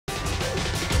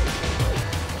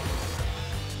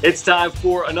It's time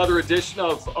for another edition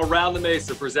of Around the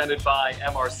Mesa, presented by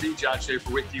MRC. John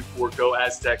Schaefer with you for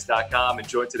GoAztecs.com, and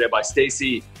joined today by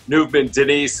Stacey, Nuveman,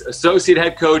 Deniz, Associate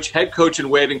Head Coach in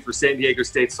Waiting for San Diego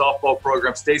State softball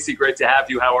program. Stacey, great to have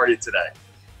you. How are you today?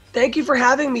 Thank you for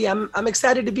having me. I'm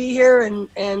excited to be here, and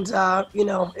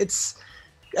it's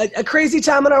a crazy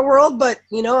time in our world, but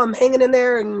I'm hanging in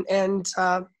there and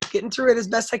getting through it as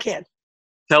best I can.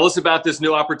 Tell us about this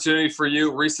new opportunity for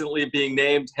you, recently being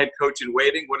named Head Coach in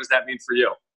Waiting. What does that mean for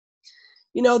you?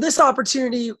 This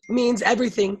opportunity means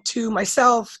everything to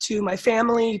myself, to my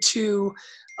family, to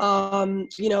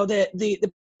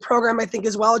the program, I think,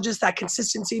 as well. Just that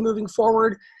consistency moving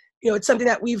forward. It's something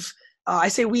that we,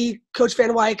 Coach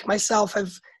Van Wyk, myself,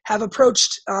 have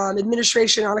approached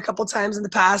administration on a couple of times in the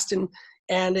past, and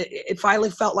it finally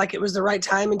felt like it was the right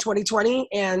time in 2020.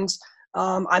 And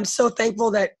I'm so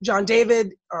thankful that John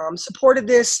David supported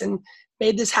this and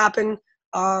made this happen.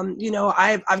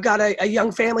 I've got a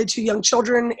young family, 2 young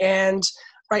children, and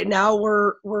right now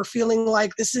we're feeling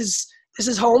like this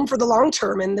is home for the long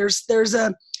term. And there's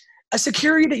a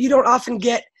security that you don't often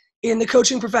get in the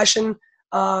coaching profession,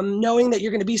 knowing that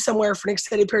you're going to be somewhere for an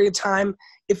extended period of time.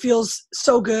 It feels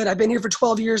so good. I've been here for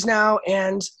 12 years now,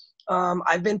 and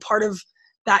I've been part of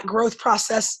that growth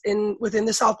process within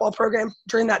the softball program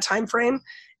during that time frame,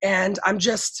 and I'm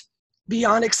just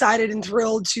beyond excited and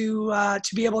thrilled to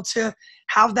be able to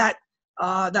have that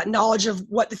knowledge of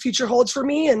what the future holds for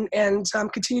me, and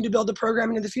continue to build the program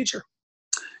into the future.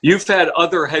 You've had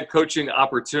other head coaching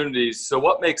opportunities, so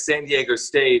what makes San Diego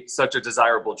State such a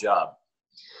desirable job?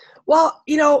 Well,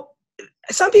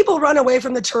 some people run away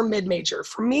from the term mid-major.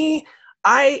 For me,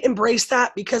 I embrace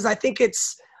that because I think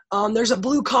it's there's a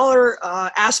blue collar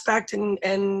aspect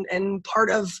and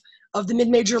part of the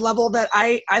mid-major level that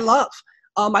I love.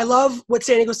 I love what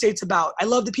San Diego State's about. I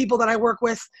love the people that I work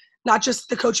with, not just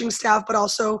the coaching staff, but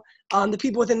also the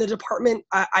people within the department.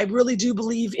 I really do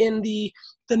believe in the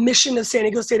mission of San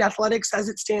Diego State athletics as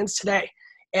it stands today.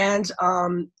 And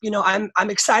I'm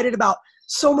excited about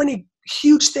so many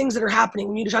huge things that are happening.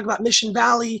 When you talk about Mission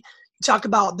Valley, talk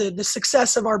about the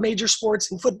success of our major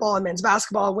sports in football and men's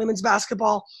basketball and women's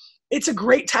basketball. It's a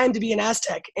great time to be an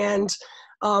Aztec. And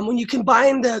when you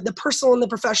combine the personal and the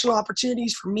professional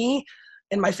opportunities for me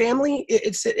and my family,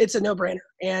 it's a no-brainer,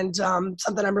 and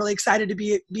something I'm really excited to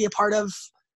be a part of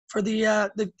for the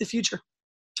future.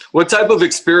 What type of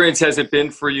experience has it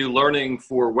been for you, learning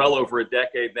for well over a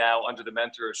decade now under the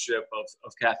mentorship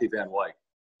of Kathy Van Wyk?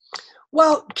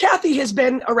 Well, Kathy has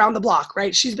been around the block,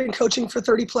 right? She's been coaching for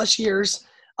 30 plus years.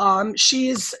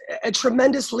 She's a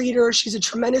tremendous leader. She's a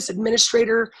tremendous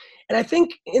administrator. And I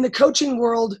think in the coaching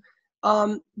world,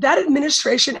 that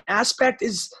administration aspect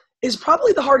is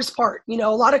probably the hardest part. A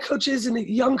lot of coaches and the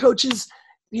young coaches,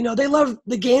 they love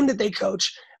the game that they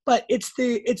coach, but it's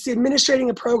the administrating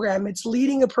a program. It's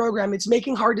leading a program. It's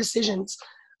making hard decisions.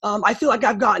 I feel like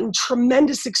I've gotten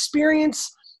tremendous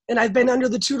experience, and I've been under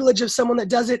the tutelage of someone that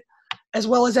does it as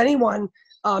well as anyone,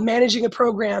 managing a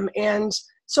program. And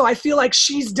so I feel like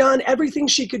she's done everything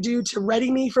she could do to ready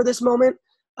me for this moment.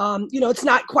 It's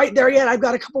not quite there yet. I've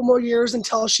got a couple more years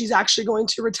until she's actually going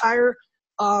to retire.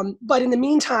 But in the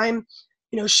meantime,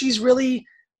 she's really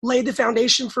laid the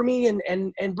foundation for me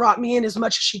and brought me in as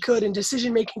much as she could in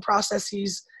decision-making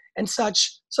processes and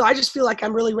such. So I just feel like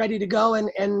I'm really ready to go, and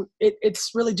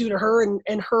it's really due to her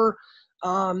and her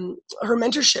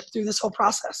mentorship through this whole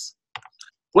process.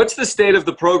 What's the state of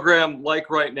the program like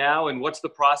right now, and what's the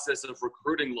process of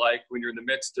recruiting like when you're in the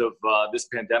midst of this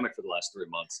pandemic for the last 3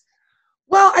 months?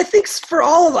 Well, I think for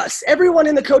all of us, everyone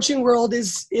in the coaching world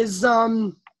is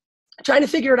trying to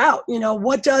figure it out.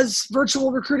 What does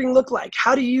virtual recruiting look like?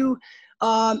 How do you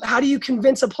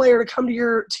convince a player to come to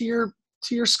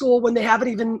your school when they haven't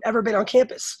even ever been on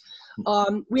campus?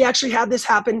 We actually had this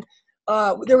happen.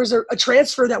 There was a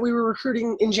transfer that we were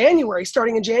recruiting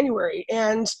starting in January,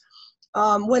 and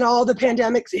when all the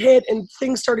pandemic hit and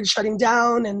things started shutting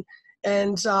down,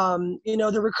 and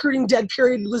the recruiting dead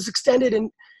period was extended,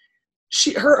 and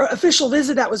her official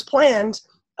visit that was planned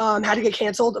had to get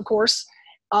canceled, of course.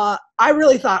 I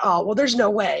really thought, oh, well, there's no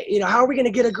way. How are we going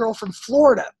to get a girl from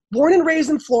Florida, born and raised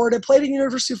in Florida, played at the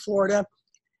University of Florida?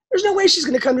 There's no way she's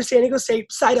going to come to San Diego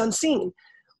State sight unseen.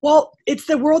 Well, it's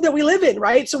the world that we live in,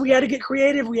 right? So we had to get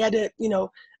creative. We had to,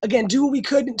 again, do what we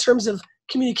could in terms of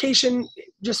communication,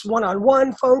 just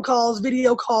one-on-one phone calls,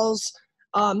 video calls,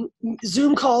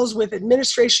 Zoom calls with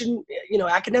administration,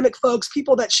 academic folks,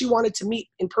 people that she wanted to meet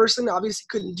in person. Obviously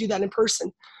couldn't do that in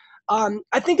person.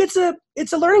 I think it's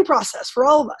a learning process for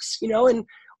all of us, and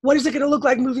what is it going to look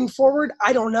like moving forward?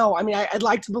 I don't know. I mean, I'd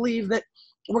like to believe that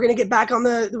we're going to get back on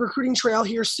the recruiting trail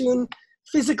here soon,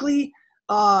 physically.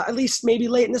 at least maybe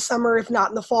late in the summer, if not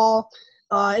in the fall.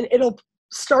 And it'll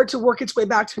start to work its way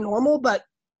back to normal. But,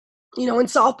 in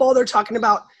softball, they're talking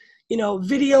about,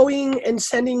 videoing and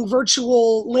sending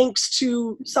virtual links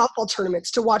to softball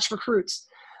tournaments to watch recruits.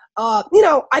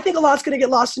 I think a lot's going to get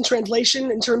lost in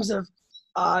translation in terms of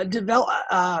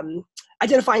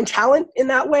identifying talent in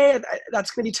that way.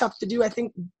 That's going to be tough to do, I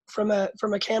think, from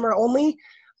a camera only.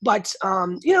 But,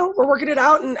 we're working it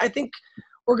out, and I think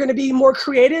we're going to be more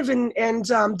creative and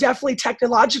definitely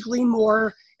technologically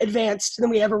more advanced than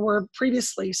we ever were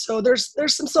previously. So there's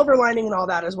some silver lining in all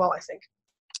that as well, I think.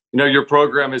 Your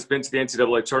program has been to the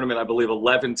NCAA tournament, I believe,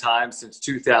 11 times since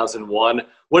 2001.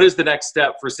 What is the next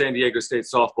step for San Diego State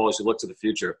softball as you look to the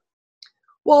future?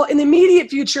 Well, in the immediate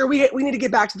future, we need to get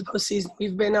back to the postseason.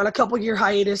 We've been on a couple-year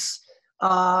hiatus,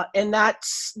 and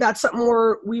that's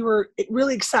something we were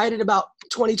really excited about.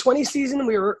 2020 season,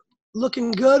 we were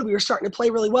looking good. We were starting to play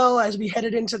really well as we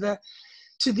headed into the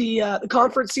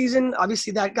conference season.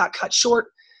 Obviously, that got cut short.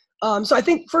 So I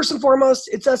think first and foremost,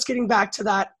 it's us getting back to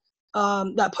that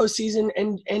postseason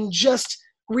and just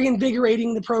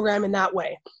reinvigorating the program in that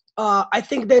way. I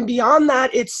think then beyond that,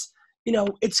 it's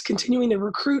continuing to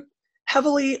recruit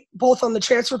heavily, both on the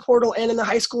transfer portal and in the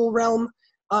high school realm.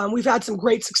 We've had some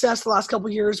great success the last couple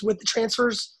of years with the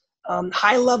transfers,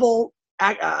 high level,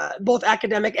 both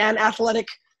academic and athletic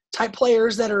type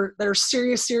players that are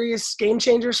serious game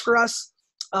changers for us.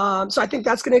 So I think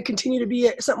that's going to continue to be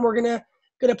something we're going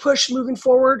to push moving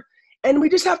forward. And we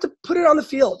just have to put it on the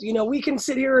field. We can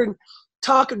sit here and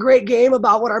talk a great game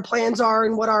about what our plans are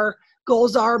and what our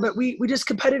goals are, but we just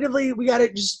competitively, we got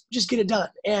to just get it done.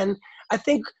 And I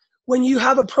think when you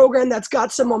have a program that's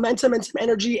got some momentum and some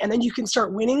energy, and then you can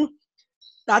start winning,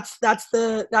 that's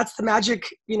the magic,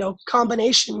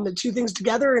 combination, the two things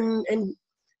together, and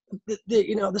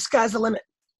the sky's the limit.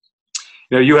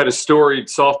 You had a storied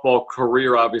softball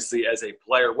career, obviously, as a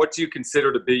player. What do you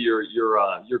consider to be your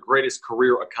greatest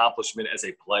career accomplishment as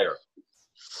a player?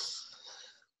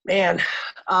 Man,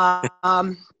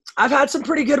 I've had some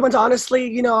pretty good ones,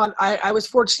 honestly. I was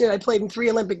fortunate. I played in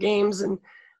 3 Olympic Games, and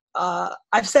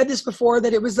I've said this before,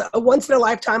 that it was a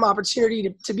once-in-a-lifetime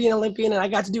opportunity to be an Olympian, and I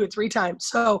got to do it 3 times.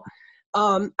 So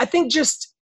I think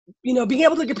just, being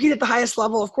able to compete at the highest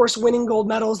level, of course, winning gold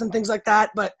medals and things like that,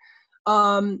 but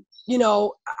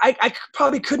I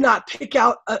probably could not pick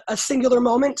out a singular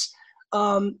moment.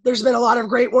 There's been a lot of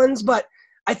great ones, but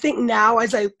I think now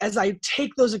as I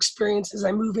take those experiences,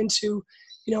 I move into,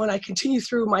 and I continue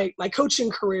through my coaching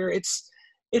career, it's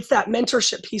that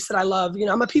mentorship piece that I love.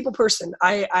 I'm a people person.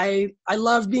 I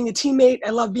love being a teammate. I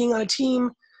love being on a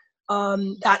team,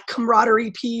 that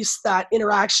camaraderie piece, that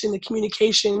interaction, the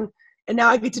communication. And now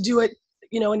I get to do it,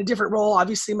 in a different role,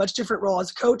 obviously much different role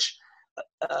as a coach.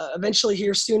 Eventually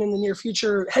here soon in the near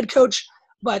future, head coach,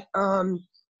 but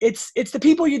it's the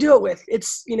people you do it with.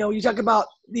 It's, you talk about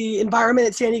the environment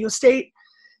at San Diego State,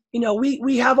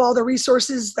 we have all the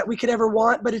resources that we could ever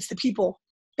want, but it's the people.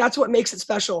 That's what makes it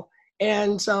special.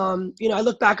 And, I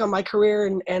look back on my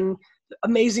career and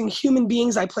amazing human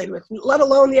beings I played with, let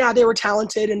alone, they were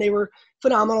talented and they were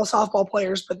phenomenal softball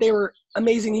players, but they were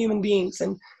amazing human beings.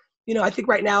 And, I think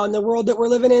right now in the world that we're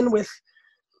living in with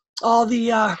all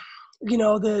the,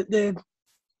 the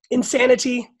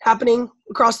insanity happening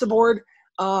across the board,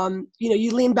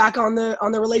 you lean back on the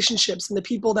relationships and the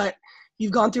people that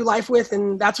you've gone through life with,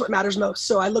 and that's what matters most.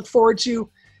 So I look forward to,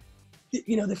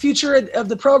 the future of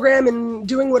the program and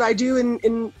doing what I do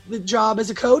in the job as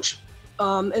a coach.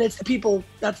 And it's the people.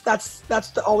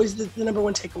 That's always the number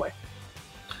one takeaway.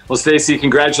 Well, Stacey,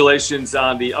 congratulations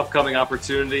on the upcoming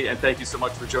opportunity, and thank you so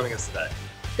much for joining us today.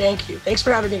 Thank you. Thanks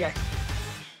for having me, guys.